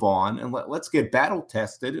improve on, and let's get battle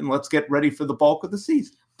tested, and let's get ready for the bulk of the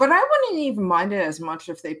season. But I wouldn't even mind it as much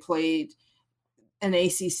if they played an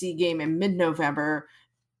ACC game in mid-November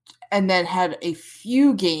and then had a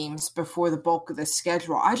few games before the bulk of the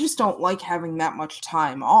schedule. I just don't like having that much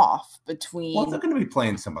time off between. Well, they're going to be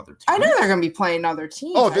playing some other teams. I know they're going to be playing other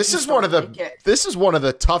teams. Oh, this is one of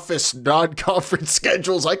the toughest non-conference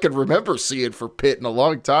schedules I could remember seeing for Pitt in a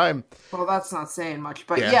long time. Well, that's not saying much,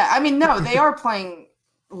 but yeah, I mean, no, they are playing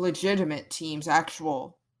legitimate teams,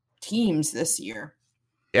 actual teams this year.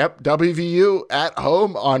 Yep, WVU at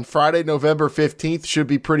home on Friday, November 15th should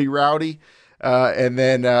be pretty rowdy. And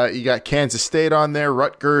then you got Kansas State on there,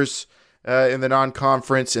 Rutgers in the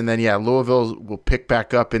non-conference, and then Louisville will pick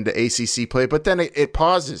back up into ACC play. But then it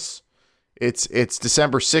pauses. It's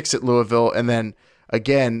December 6th at Louisville, and then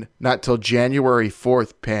again not till January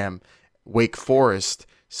 4th. Pam, Wake Forest.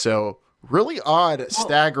 So really odd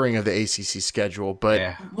staggering of the ACC schedule,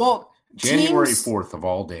 but January 4th of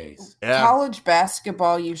all days. Yeah. College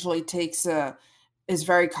basketball usually is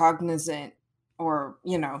very cognizant. Or,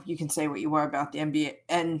 you can say what you want about the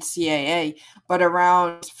NCAA, but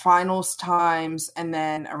around finals times and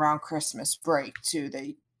then around Christmas break, too,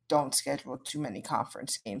 they don't schedule too many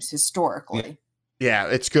conference games historically. Yeah,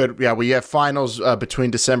 it's good. Yeah, we have finals between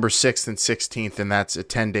December 6th and 16th, and that's a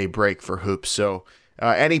 10-day break for hoops. So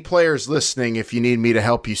Any players listening, if you need me to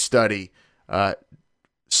help you study,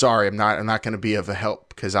 sorry, I'm not going to be of a help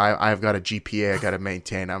because I've got a GPA I got to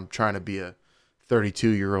maintain. I'm trying to be a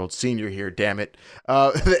 32-year-old senior here, damn it.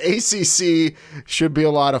 The ACC should be a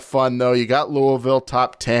lot of fun, though. You got Louisville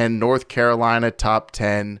top 10, North Carolina top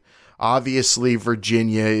 10. Obviously,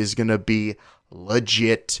 Virginia is going to be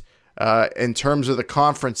legit. In terms of the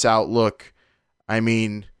conference outlook, I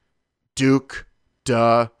mean, Duke,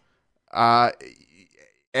 duh.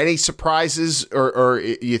 Any surprises, or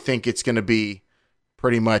you think it's going to be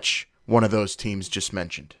pretty much one of those teams just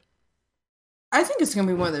mentioned? I think it's going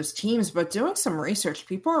to be one of those teams, but doing some research,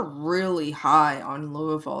 people are really high on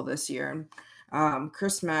Louisville this year. And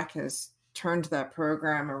Chris Mack has turned that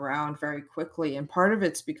program around very quickly. And part of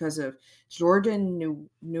it's because of Jordan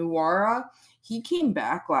Nwora. He came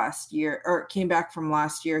back from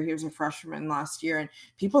last year. He was a freshman last year, and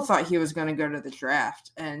people thought he was going to go to the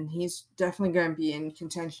draft. And he's definitely going to be in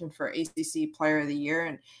contention for ACC Player of the Year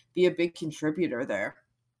and be a big contributor there.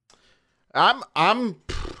 I'm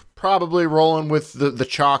probably rolling with the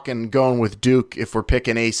chalk and going with Duke if we're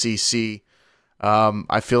picking ACC.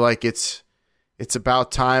 I feel like it's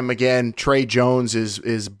about time again. Trey Jones is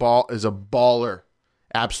a baller,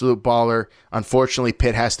 absolute baller. Unfortunately,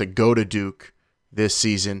 Pitt has to go to Duke this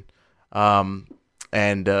season, and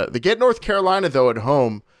they get North Carolina though at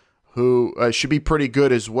home, who should be pretty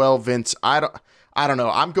good as well. Vince, I don't know.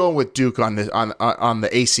 I'm going with Duke on the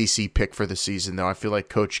ACC pick for the season though. I feel like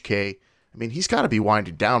Coach K. I mean, he's got to be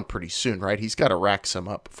winding down pretty soon, right? He's got to rack some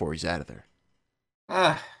up before he's out of there.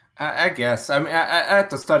 I guess. I mean, I have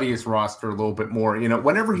to study his roster a little bit more. You know,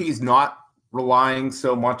 whenever he's not relying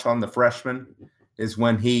so much on the freshmen is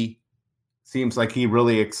when he seems like he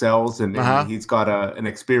really excels, and he's got an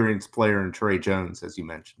experienced player in Trey Jones, as you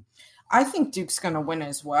mentioned. I think Duke's going to win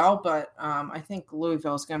as well, but I think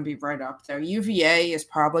Louisville's going to be right up there. UVA is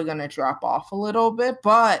probably going to drop off a little bit,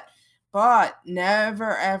 but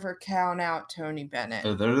never, ever count out Tony Bennett.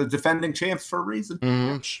 They're the defending champs for a reason.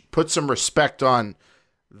 Mm-hmm. Put some respect on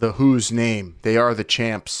the Who's name. They are the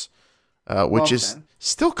champs, which is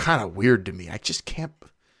still kind of weird to me. I just can't.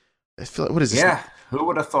 I feel like, what is this? Yeah, who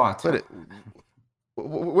would have thought?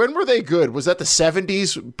 When were they good? Was that the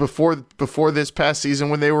 70s before this past season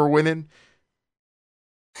when they were winning?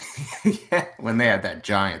 Yeah, when they had that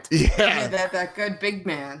giant. Yeah, that good big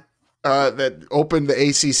man. That opened the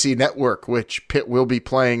ACC network, which Pitt will be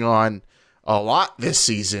playing on a lot this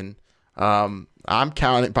season. I'm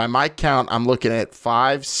counting, by my count, I'm looking at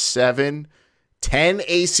 5, 7, 10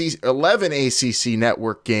 11 ACC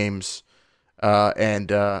network games, and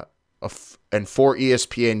 4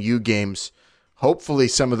 ESPNU games. Hopefully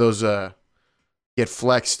some of those get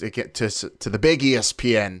flexed to get to the big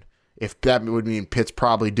ESPN, if that would mean Pitt's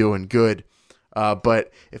probably doing good.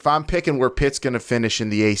 But if I'm picking where Pitt's going to finish in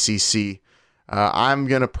the ACC, I'm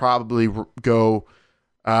going to probably go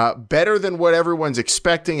better than what everyone's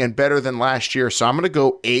expecting and better than last year. So I'm going to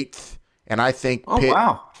go 8th, and I think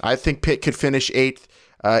I think Pitt could finish 8th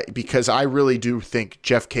because I really do think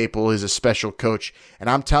Jeff Capel is a special coach. And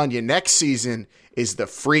I'm telling you, next season is the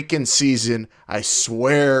freaking season. I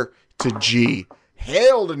swear to G.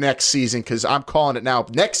 Hail to next season, because I'm calling it now.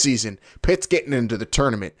 Next season, Pitt's getting into the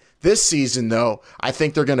tournament. This season, though, I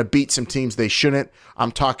think they're going to beat some teams they shouldn't.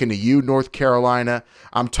 I'm talking to you, North Carolina.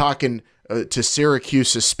 I'm talking to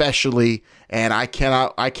Syracuse especially, and I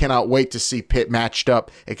cannot wait to see Pitt matched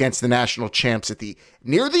up against the national champs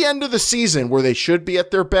near the end of the season, where they should be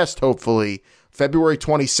at their best, hopefully. February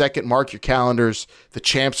 22nd, mark your calendars. The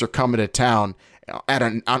champs are coming to town.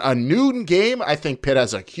 On a noon game, I think Pitt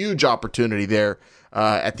has a huge opportunity there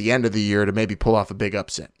at the end of the year to maybe pull off a big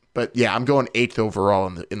upset. But yeah, I'm going 8th overall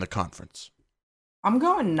in the conference. I'm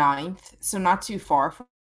going 9th, so not too far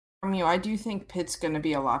from you. I do think Pitt's going to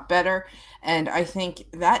be a lot better, and I think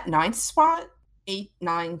that 9th spot, 8,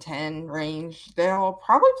 9, 10 range, they'll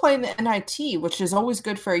probably play in the NIT, which is always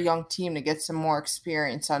good for a young team to get some more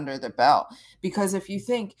experience under the belt. Because if you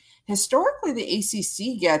think, historically the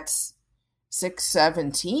ACC gets 6,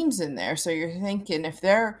 7 teams in there, so you're thinking if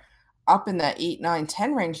they're up in that 8, 9,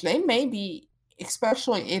 10 range, they may be,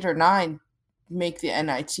 especially 8 or 9, make the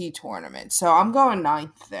NIT tournament. So I'm going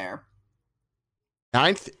 9th there.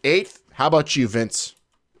 9th, 8th. How about you, Vince?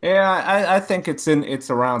 Yeah, I think it's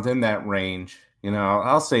around in that range. You know,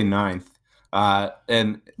 I'll say 9th.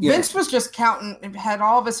 And Vince was just counting, had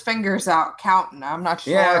all of his fingers out counting. I'm not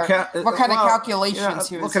sure what kind of calculations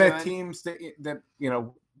he was looking doing. At teams that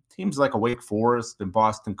teams like a Wake Forest and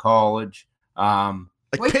Boston College.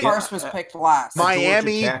 Wake Forest was picked last.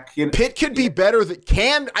 Miami, Pitt could be better.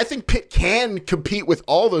 I think Pitt can compete with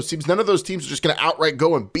all those teams. None of those teams are just going to outright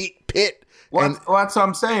go and beat Pitt Well, that's what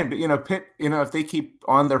I'm saying. But, Pitt, if they keep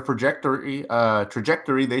on their trajectory,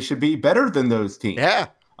 they should be better than those teams. Yeah.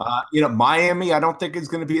 Miami, I don't think is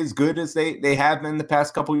going to be as good as they have been the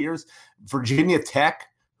past couple of years. Virginia Tech,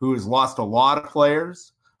 who has lost a lot of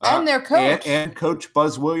players, and their coach and Coach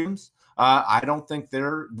Buzz Williams. I don't think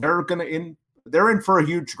they're in for a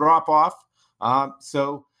huge drop off.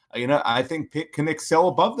 So I think Pitt can excel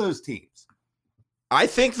above those teams. I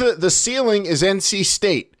think the ceiling is NC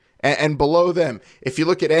State and below them. If you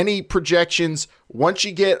look at any projections, once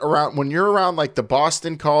you get around, when you're around like the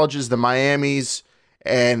Boston colleges, the Miamis,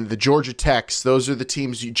 and the Georgia Techs, those are the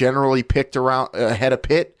teams you generally picked around ahead of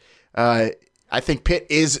Pitt. I think Pitt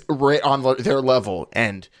is right on their level,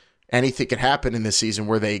 and anything could happen in this season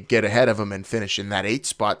where they get ahead of them and finish in that 8th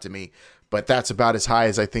spot to me. But that's about as high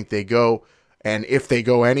as I think they go. And if they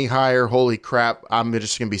go any higher, holy crap, I'm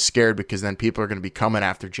just going to be scared because then people are going to be coming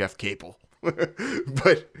after Jeff Capel.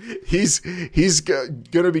 But he's going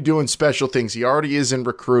to be doing special things. He already is in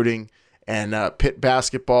recruiting. And Pitt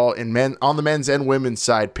basketball on the men's and women's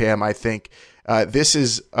side, Pam, I think this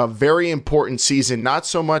is a very important season, not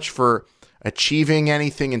so much for achieving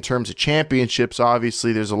anything in terms of championships.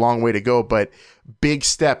 Obviously, there's a long way to go, but big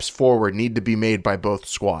steps forward need to be made by both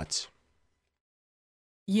squads.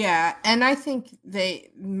 Yeah, and I think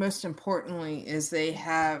most importantly is they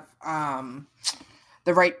have the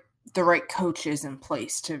right coaches in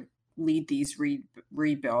place to lead these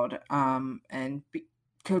rebuild and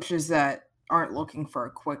coaches that aren't looking for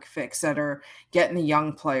a quick fix, that are getting the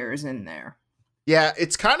young players in there. Yeah,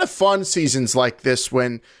 it's kind of fun seasons like this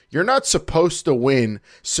when you're not supposed to win.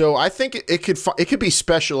 So I think it could be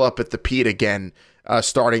special up at the Pete again,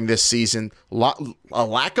 starting this season. A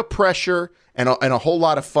lack of pressure and a whole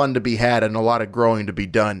lot of fun to be had and a lot of growing to be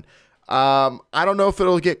done. I don't know if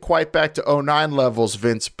it'll get quite back to 2009 levels,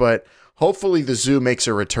 Vince, but hopefully the Zoo makes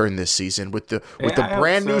a return this season with the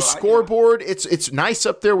brand new scoreboard. It's nice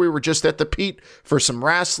up there. We were just at the Pete for some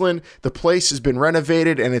wrestling. The place has been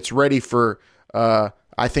renovated and it's ready for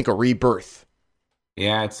I think a rebirth.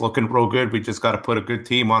 Yeah, it's looking real good. We just got to put a good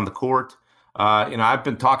team on the court. I've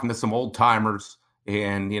been talking to some old timers,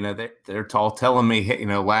 and they're all telling me,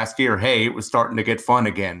 last year, hey, it was starting to get fun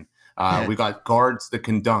again. We got guards that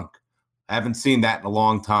can dunk. I haven't seen that in a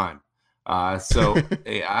long time. So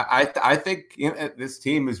I think this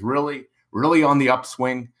team is really, really on the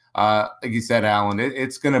upswing. Like you said, Alan,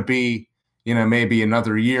 it's going to be maybe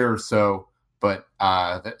another year or so. But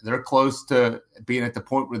they're close to being at the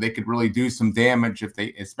point where they could really do some damage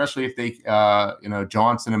especially if they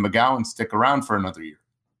Johnson and McGowan stick around for another year.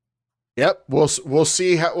 Yep, we'll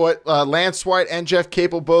see what Lance White and Jeff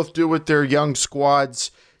Capel both do with their young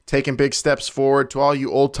squads, taking big steps forward. To all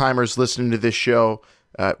you old timers listening to this show,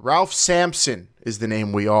 Ralph Sampson is the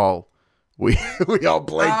name we all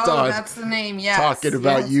blanked on. That's the name. Yes, talking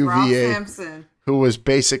about UVA. Ralph Sampson, who was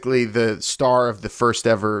basically the star of the first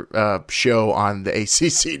ever show on the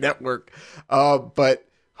ACC network. But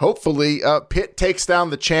hopefully Pitt takes down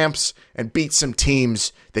the champs and beats some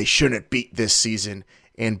teams they shouldn't beat this season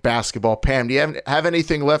in basketball. Pam, do you have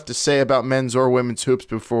anything left to say about men's or women's hoops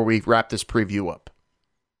before we wrap this preview up?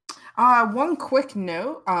 One quick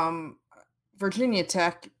note. Virginia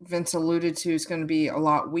Tech, Vince alluded to, is going to be a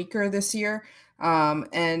lot weaker this year.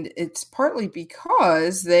 And it's partly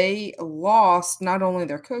because they lost not only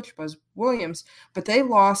their coach, Buzz Williams, but they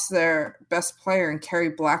lost their best player in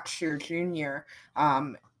Kerry Blackshear Jr.,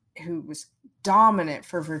 who was dominant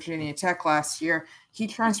for Virginia Tech last year. He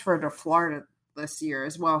transferred to Florida this year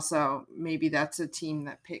as well, so maybe that's a team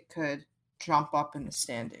that Pitt could jump up in the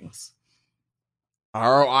standings.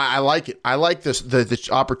 Oh, I like it. I like this the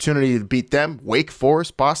opportunity to beat them. Wake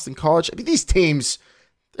Forest, Boston College. I mean, these teams,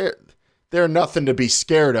 they're nothing to be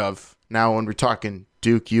scared of. Now, when we're talking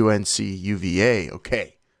Duke, UNC, UVA,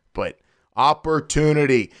 okay. But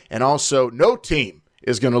opportunity. And also, no team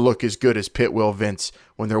is going to look as good as Pitt will, Vince,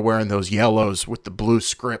 when they're wearing those yellows with the blue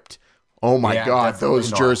script. Oh, my God,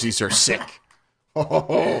 those jerseys are sick.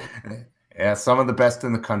 Oh. Yeah, some of the best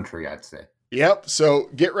in the country, I'd say. Yep, so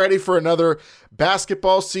get ready for another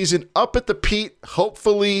basketball season up at the Pete.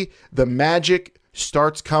 Hopefully, the magic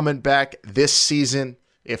starts coming back this season.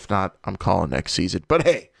 If not, I'm calling next season. But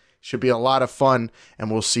hey, should be a lot of fun,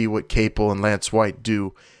 and we'll see what Capel and Lance White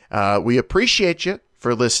do. We appreciate you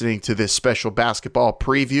for listening to this special basketball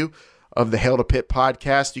preview of the Hail to Pitt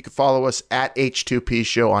podcast. You can follow us at H2P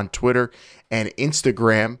Show on Twitter and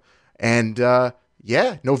Instagram. And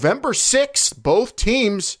November 6th, both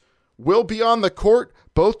teams will be on the court.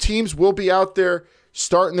 Both teams will be out there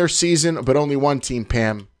starting their season, but only one team,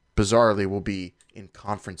 Pam, bizarrely, will be in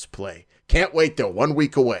conference play. Can't wait, though. 1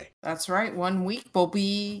 week away. That's right. 1 week we'll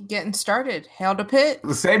be getting started. Hail to Pitt.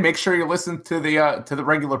 Say, make sure you listen to the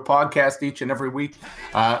regular podcast each and every week.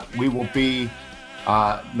 We will be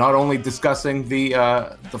not only discussing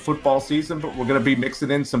the football season, but we're going to be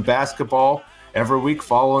mixing in some basketball every week,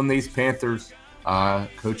 following these Panthers,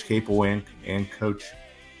 Coach Capel and Coach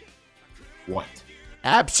White.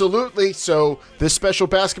 Absolutely. So this special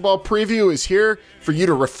basketball preview is here for you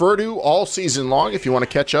to refer to all season long if you want to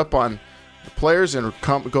catch up on the players and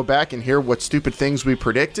go back and hear what stupid things we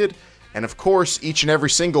predicted. And of course, each and every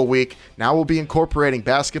single week, now we'll be incorporating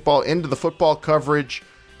basketball into the football coverage.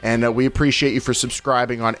 And we appreciate you for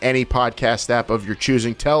subscribing on any podcast app of your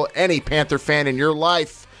choosing. Tell any Panther fan in your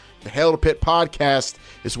life the Hail to Pitt podcast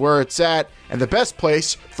is where it's at, and the best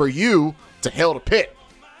place for you to Hail to Pitt.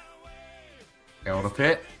 Hail to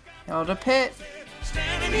Pitt. Hail to Pitt.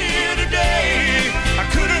 Standing here today.